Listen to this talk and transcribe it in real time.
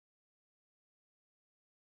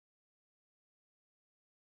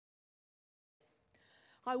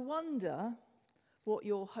I wonder what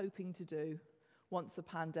you're hoping to do once the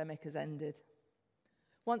pandemic has ended.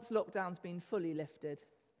 Once lockdown's been fully lifted,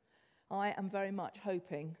 I am very much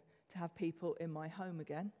hoping to have people in my home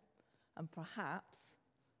again and perhaps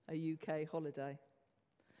a UK holiday.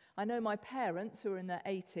 I know my parents, who are in their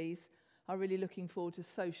 80s, are really looking forward to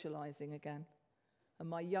socialising again, and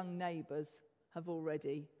my young neighbours have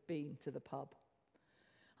already been to the pub.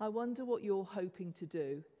 I wonder what you're hoping to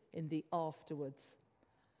do in the afterwards,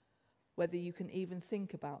 whether you can even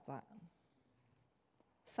think about that.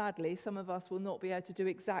 Sadly, some of us will not be able to do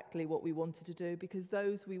exactly what we wanted to do because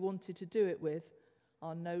those we wanted to do it with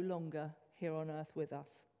are no longer here on earth with us.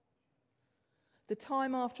 The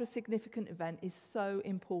time after a significant event is so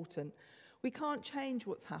important. We can't change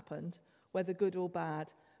what's happened, whether good or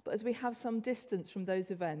bad, but as we have some distance from those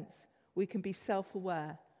events, we can be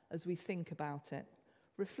self-aware as we think about it,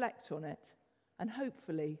 reflect on it, and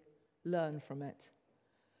hopefully learn from it.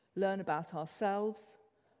 Learn about ourselves,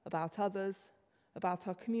 about others, about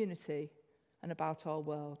our community, and about our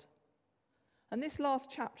world. And this last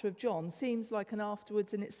chapter of John seems like an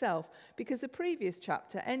afterwards in itself because the previous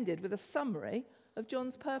chapter ended with a summary of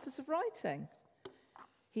John's purpose of writing.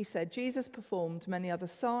 He said, Jesus performed many other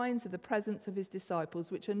signs in the presence of his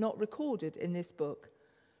disciples which are not recorded in this book,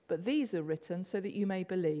 but these are written so that you may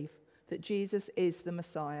believe that Jesus is the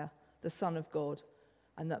Messiah, the Son of God,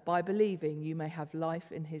 and that by believing you may have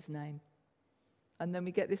life in his name. And then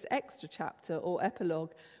we get this extra chapter or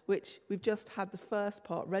epilogue, which we've just had the first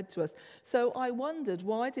part read to us. So I wondered,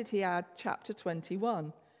 why did he add chapter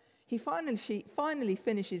 21? He finally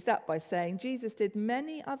finishes that by saying, Jesus did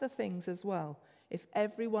many other things as well. If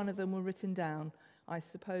every one of them were written down, I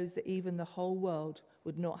suppose that even the whole world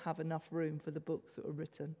would not have enough room for the books that were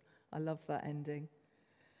written. I love that ending.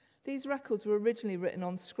 These records were originally written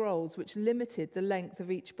on scrolls, which limited the length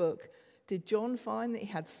of each book. Did John find that he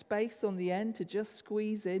had space on the end to just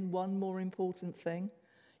squeeze in one more important thing?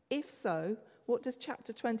 If so, what does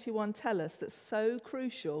chapter 21 tell us that's so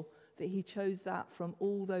crucial that he chose that from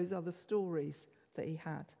all those other stories that he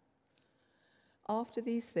had? After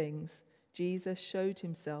these things, Jesus showed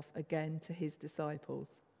himself again to his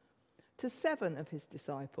disciples, to 7 of his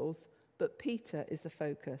disciples, but Peter is the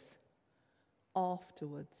focus.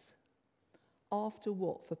 Afterwards. After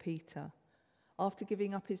what for Peter? After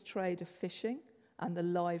giving up his trade of fishing and the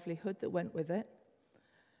livelihood that went with it,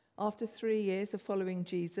 after 3 years of following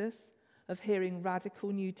Jesus, of hearing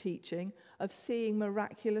radical new teaching, of seeing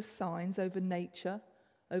miraculous signs over nature,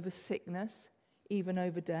 over sickness, even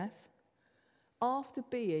over death, after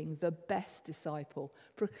being the best disciple,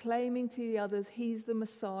 proclaiming to the others he's the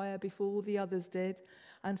Messiah before the others did,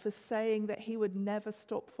 and for saying that he would never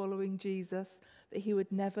stop following Jesus, that he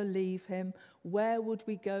would never leave him. Where would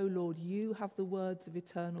we go, Lord? You have the words of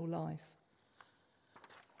eternal life.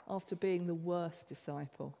 After being the worst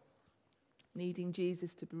disciple, needing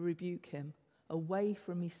Jesus to rebuke him, away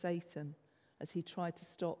from me, Satan, as he tried to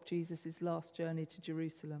stop Jesus' last journey to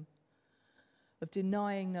Jerusalem, of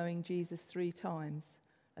denying knowing Jesus 3 times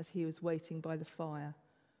as he was waiting by the fire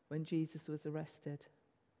when Jesus was arrested.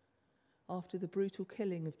 After the brutal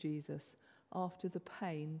killing of Jesus, after the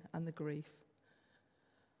pain and the grief,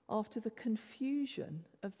 after the confusion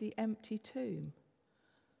of the empty tomb,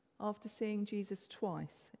 after seeing Jesus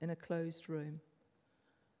twice in a closed room,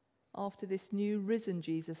 after this new risen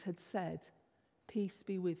Jesus had said, "Peace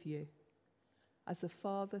be with you. As the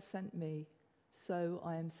Father sent me, so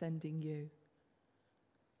I am sending you."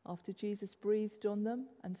 After Jesus breathed on them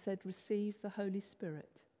and said, "Receive the Holy Spirit."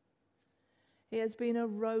 It has been a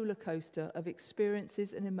roller coaster of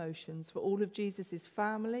experiences and emotions for all of Jesus'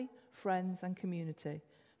 family, friends, and community.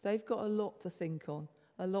 They've got a lot to think on,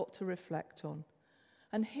 a lot to reflect on.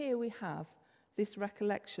 And here we have this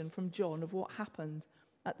recollection from John of what happened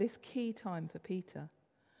at this key time for Peter.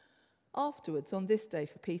 Afterwards, on this day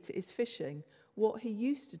for Peter, is fishing, what he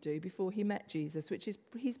used to do before he met Jesus, which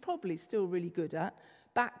he's probably still really good at,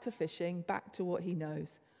 back to fishing, back to what he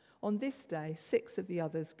knows. On this day, 6 of the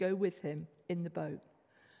others go with him in the boat.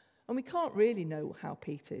 And we can't really know how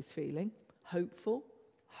Peter is feeling. Hopeful,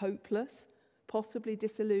 hopeless, possibly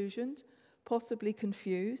disillusioned, possibly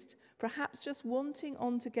confused, perhaps just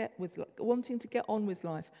wanting to get on with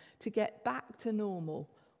life, to get back to normal,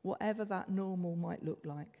 whatever that normal might look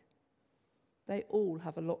like. They all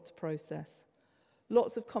have a lot to process.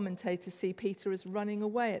 Lots of commentators see Peter as running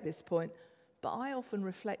away at this point, but I often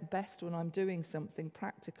reflect best when I'm doing something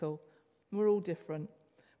practical. We're all different.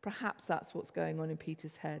 Perhaps that's what's going on in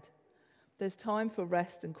Peter's head. There's time for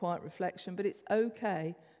rest and quiet reflection, but it's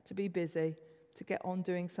okay to be busy, to get on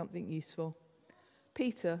doing something useful.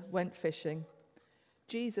 Peter went fishing.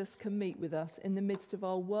 Jesus can meet with us in the midst of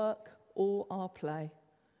our work or our play.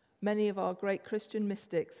 Many of our great Christian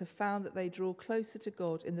mystics have found that they draw closer to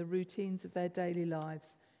God in the routines of their daily lives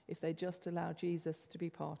if they just allow Jesus to be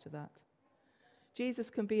part of that. Jesus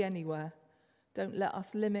can be anywhere. Don't let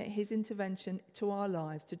us limit his intervention to our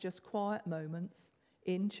lives to just quiet moments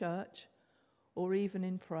in church or even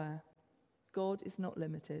in prayer. God is not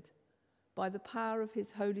limited. By the power of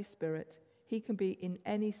his Holy Spirit, he can be in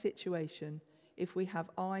any situation if we have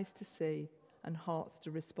eyes to see and hearts to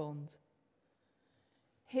respond.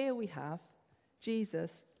 Here we have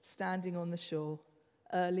Jesus standing on the shore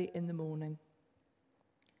early in the morning.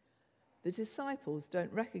 The disciples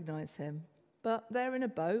don't recognize him, but they're in a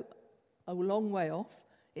boat a long way off.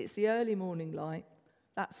 It's the early morning light.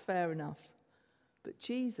 That's fair enough. But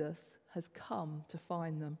Jesus has come to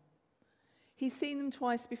find them. He's seen them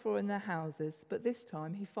twice before in their houses, but this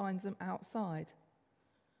time he finds them outside.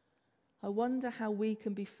 I wonder how we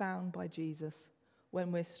can be found by Jesus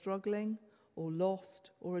when we're struggling or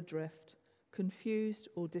lost or adrift, confused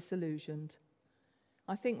or disillusioned.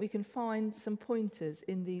 I think we can find some pointers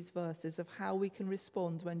in these verses of how we can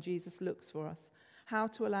respond when Jesus looks for us, how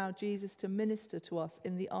to allow Jesus to minister to us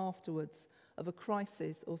in the afterwards of a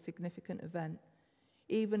crisis or significant event,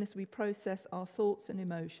 even as we process our thoughts and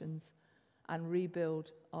emotions and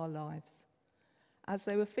rebuild our lives. As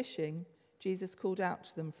they were fishing, Jesus called out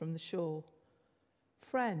to them from the shore.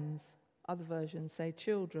 "Friends," other versions say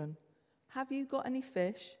children, "have you got any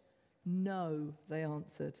fish?" "No," they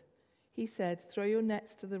answered. He said, "Throw your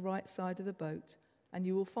nets to the right side of the boat, and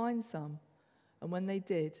you will find some." And when they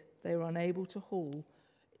did, they were unable to haul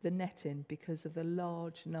the net in because of the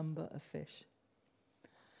large number of fish.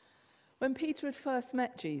 When Peter had first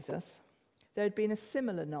met Jesus, there had been a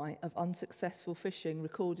similar night of unsuccessful fishing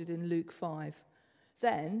recorded in Luke 5.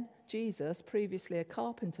 Then Jesus, previously a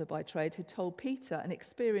carpenter by trade, had told Peter, an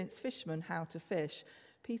experienced fisherman, how to fish.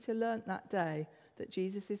 Peter learnt that day that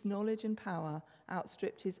Jesus' knowledge and power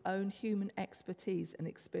outstripped his own human expertise and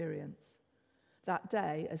experience. That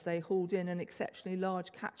day, as they hauled in an exceptionally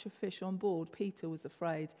large catch of fish on board, Peter was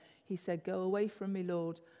afraid. He said, "Go away from me,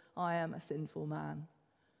 Lord, I am a sinful man."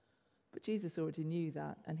 But Jesus already knew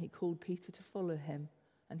that, and he called Peter to follow him,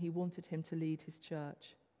 and he wanted him to lead his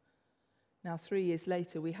church. Now, 3 years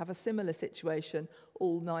later, we have a similar situation.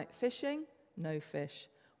 All night fishing, no fish.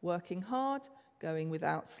 Working hard, going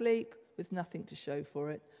without sleep, with nothing to show for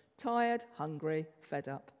it. Tired, hungry, fed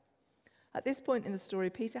up. At this point in the story,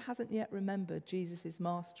 Peter hasn't yet remembered Jesus'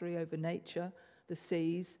 mastery over nature, the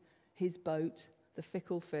seas, his boat, the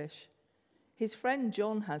fickle fish. His friend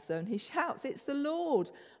John has, though, and he shouts, "It's the Lord!"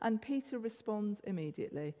 And Peter responds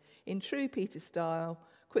immediately. In true Peter style,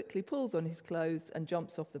 quickly pulls on his clothes and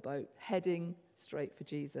jumps off the boat, heading straight for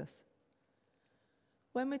Jesus.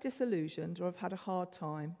 When we're disillusioned or have had a hard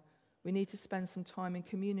time, we need to spend some time in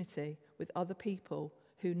community with other people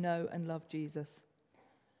who know and love Jesus.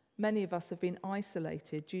 Many of us have been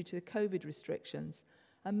isolated due to the COVID restrictions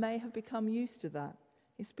and may have become used to that.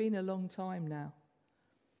 It's been a long time now.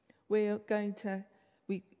 We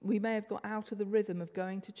may have got out of the rhythm of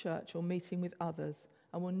going to church or meeting with others,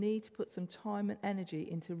 and we'll need to put some time and energy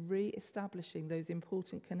into re-establishing those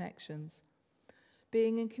important connections.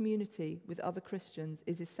 Being in community with other Christians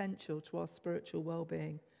is essential to our spiritual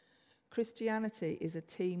well-being. Christianity is a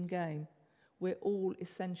team game. We're all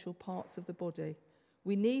essential parts of the body.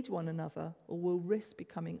 We need one another, or we'll risk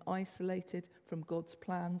becoming isolated from God's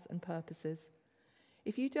plans and purposes.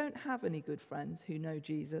 If you don't have any good friends who know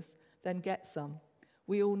Jesus, then get some.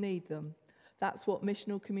 We all need them. That's what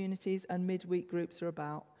missional communities and midweek groups are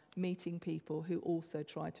about, meeting people who also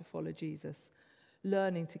try to follow Jesus,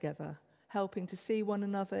 learning together, helping to see one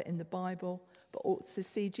another in the Bible, but to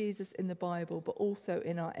see Jesus in the Bible, but also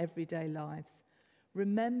in our everyday lives.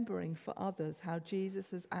 Remembering for others how Jesus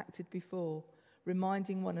has acted before,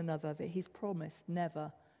 reminding one another that he's promised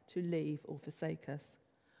never to leave or forsake us.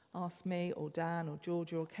 Ask me or Dan or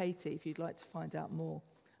Georgia or Katie if you'd like to find out more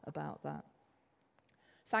about that.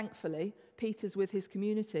 Thankfully, Peter's with his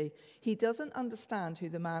community. He doesn't understand who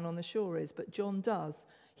the man on the shore is, but John does.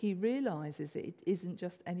 He realizes that it isn't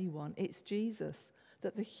just anyone, it's Jesus,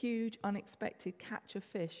 that the huge, unexpected catch of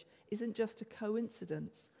fish isn't just a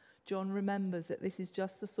coincidence. John remembers that this is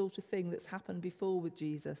just the sort of thing that's happened before with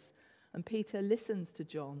Jesus. And Peter listens to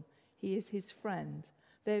John. He is his friend.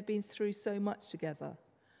 They have been through so much together.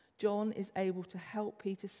 John is able to help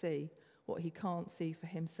Peter see what he can't see for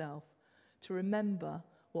himself, to remember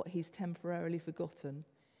what he's temporarily forgotten.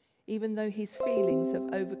 Even though his feelings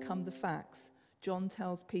have overcome the facts, John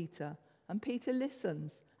tells Peter, and Peter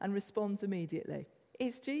listens and responds immediately.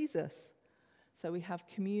 It's Jesus. So we have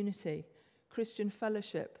community, Christian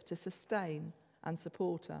fellowship to sustain and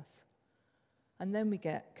support us. And then we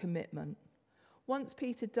get commitment. Once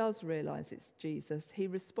Peter does realise it's Jesus, he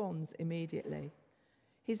responds immediately.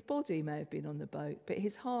 His body may have been on the boat, but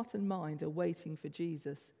his heart and mind are waiting for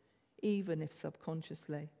Jesus, even if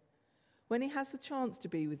subconsciously. When he has the chance to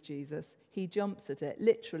be with Jesus, he jumps at it,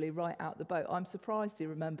 literally right out the boat. I'm surprised he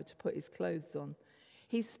remembered to put his clothes on.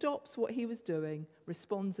 He stops what he was doing,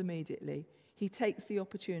 responds immediately. He takes the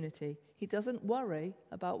opportunity. He doesn't worry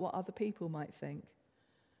about what other people might think.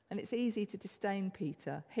 And it's easy to disdain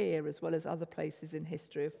Peter here as well as other places in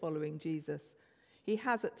history of following Jesus. He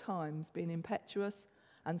has at times been impetuous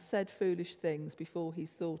and said foolish things before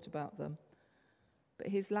he's thought about them. But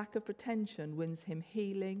his lack of pretension wins him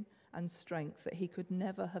healing and strength that he could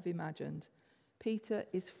never have imagined. Peter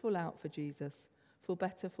is full out for Jesus, for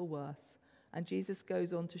better, for worse, and Jesus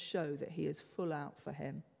goes on to show that he is full out for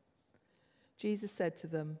him. Jesus said to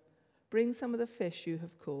them, "Bring some of the fish you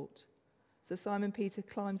have caught." So Simon Peter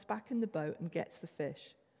climbs back in the boat and gets the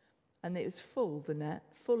fish. And it was full, the net,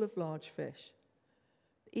 full of large fish.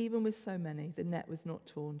 Even with so many, the net was not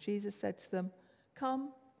torn. Jesus said to them,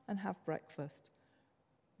 "Come and have breakfast."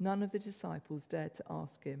 None of the disciples dared to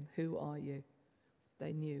ask him, "Who are you?"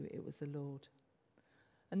 They knew it was the Lord.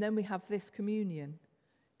 And then we have this communion,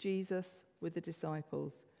 Jesus with the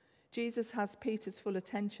disciples. Jesus has Peter's full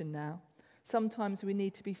attention now. Sometimes we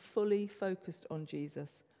need to be fully focused on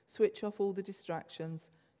Jesus, switch off all the distractions,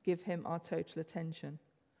 give him our total attention.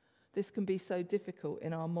 This can be so difficult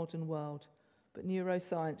in our modern world, but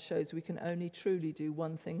neuroscience shows we can only truly do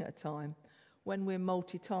one thing at a time. When we're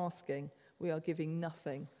multitasking, we are giving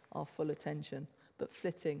nothing our full attention, but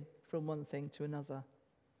flitting from one thing to another.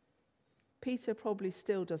 Peter probably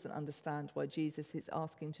still doesn't understand why Jesus is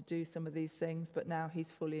asking to do some of these things, but now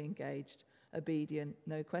he's fully engaged, obedient,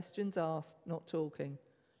 no questions asked, not talking,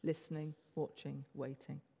 listening, watching,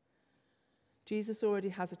 waiting. Jesus already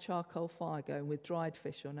has a charcoal fire going with dried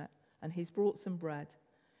fish on it, and he's brought some bread.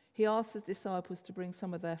 He asks the disciples to bring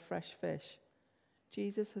some of their fresh fish.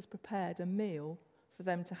 Jesus has prepared a meal for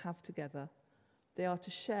them to have together. They are to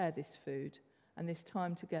share this food and this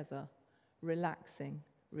time together, relaxing,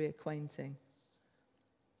 reacquainting.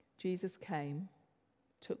 Jesus came,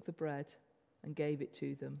 took the bread and gave it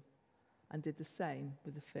to them, and did the same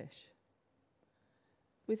with the fish.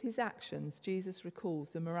 With his actions, Jesus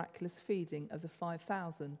recalls the miraculous feeding of the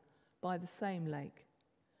 5,000 by the same lake.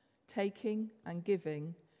 Taking and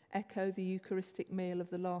giving echo the Eucharistic meal of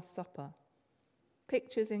the Last Supper.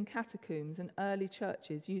 Pictures in catacombs and early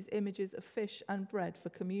churches use images of fish and bread for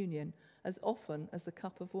communion as often as the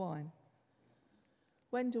cup of wine.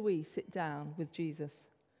 When do we sit down with Jesus?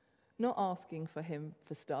 Not asking for him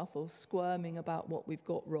for stuff or squirming about what we've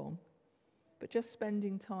got wrong, but just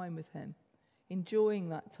spending time with him, enjoying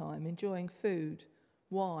that time, enjoying food,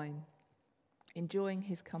 wine, enjoying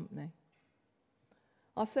his company.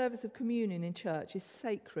 Our service of communion in church is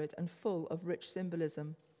sacred and full of rich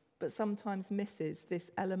symbolism, but sometimes misses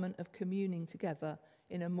this element of communing together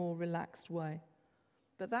in a more relaxed way.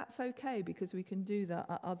 But that's okay, because we can do that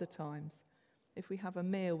at other times. If we have a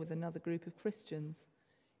meal with another group of Christians,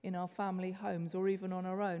 in our family homes, or even on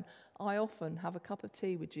our own. I often have a cup of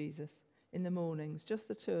tea with Jesus in the mornings, just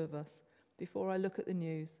the two of us, before I look at the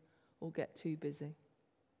news or get too busy.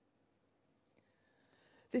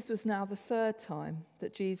 This was now the third time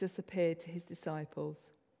that Jesus appeared to his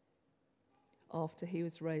disciples after he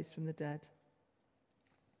was raised from the dead.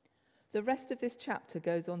 The rest of this chapter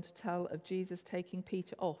goes on to tell of Jesus taking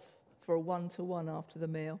Peter off for a one-to-one after the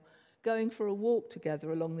meal, going for a walk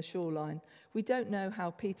together along the shoreline. We don't know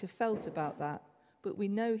how Peter felt about that, but we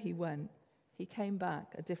know he went. He came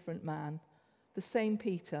back a different man, the same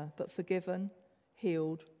Peter, but forgiven,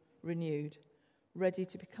 healed, renewed, ready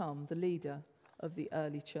to become the leader of the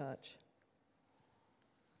early church.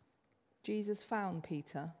 Jesus found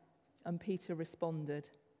Peter, and Peter responded.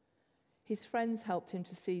 His friends helped him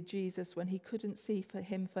to see Jesus when he couldn't see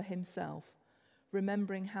him for himself,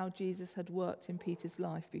 remembering how Jesus had worked in Peter's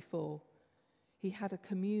life before. He had a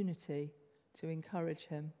community to encourage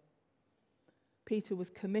him. Peter was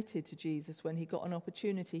committed to Jesus. When he got an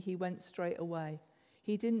opportunity, he went straight away.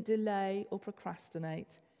 He didn't delay or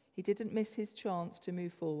procrastinate. He didn't miss his chance to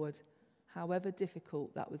move forward, however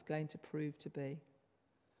difficult that was going to prove to be.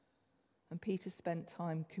 And Peter spent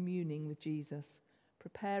time communing with Jesus,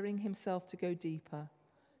 preparing himself to go deeper,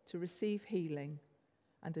 to receive healing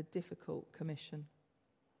and a difficult commission.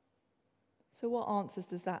 So what answers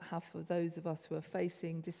does that have for those of us who are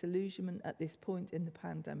facing disillusionment at this point in the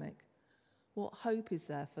pandemic? What hope is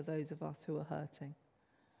there for those of us who are hurting?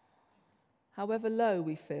 However low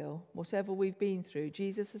we feel, whatever we've been through,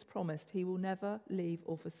 Jesus has promised he will never leave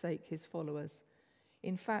or forsake his followers.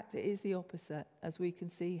 In fact, it is the opposite, as we can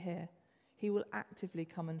see here. He will actively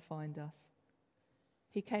come and find us.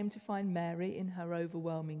 He came to find Mary in her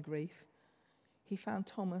overwhelming grief. He found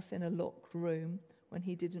Thomas in a locked room when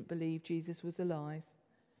he didn't believe Jesus was alive.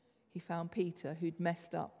 He found Peter, who'd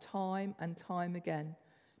messed up time and time again,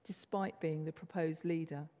 despite being the proposed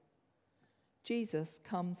leader. Jesus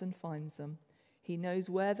comes and finds them. He knows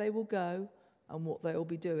where they will go and what they will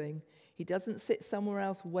be doing. He doesn't sit somewhere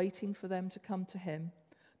else waiting for them to come to him,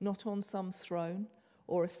 not on some throne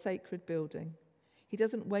or a sacred building. He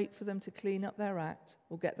doesn't wait for them to clean up their act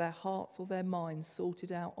or get their hearts or their minds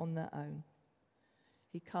sorted out on their own.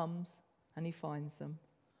 He comes and he finds them,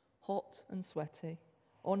 hot and sweaty,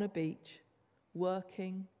 on a beach,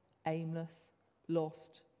 working, aimless,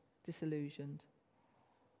 lost, disillusioned.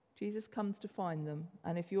 Jesus comes to find them,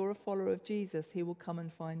 and if you're a follower of Jesus, he will come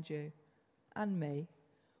and find you and me.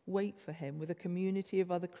 Wait for him with a community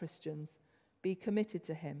of other Christians. Be committed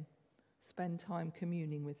to him. Spend time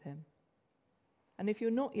communing with him. And if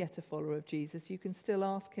you're not yet a follower of Jesus, you can still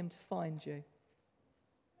ask him to find you.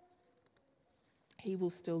 He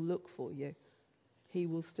will still look for you. He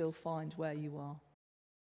will still find where you are.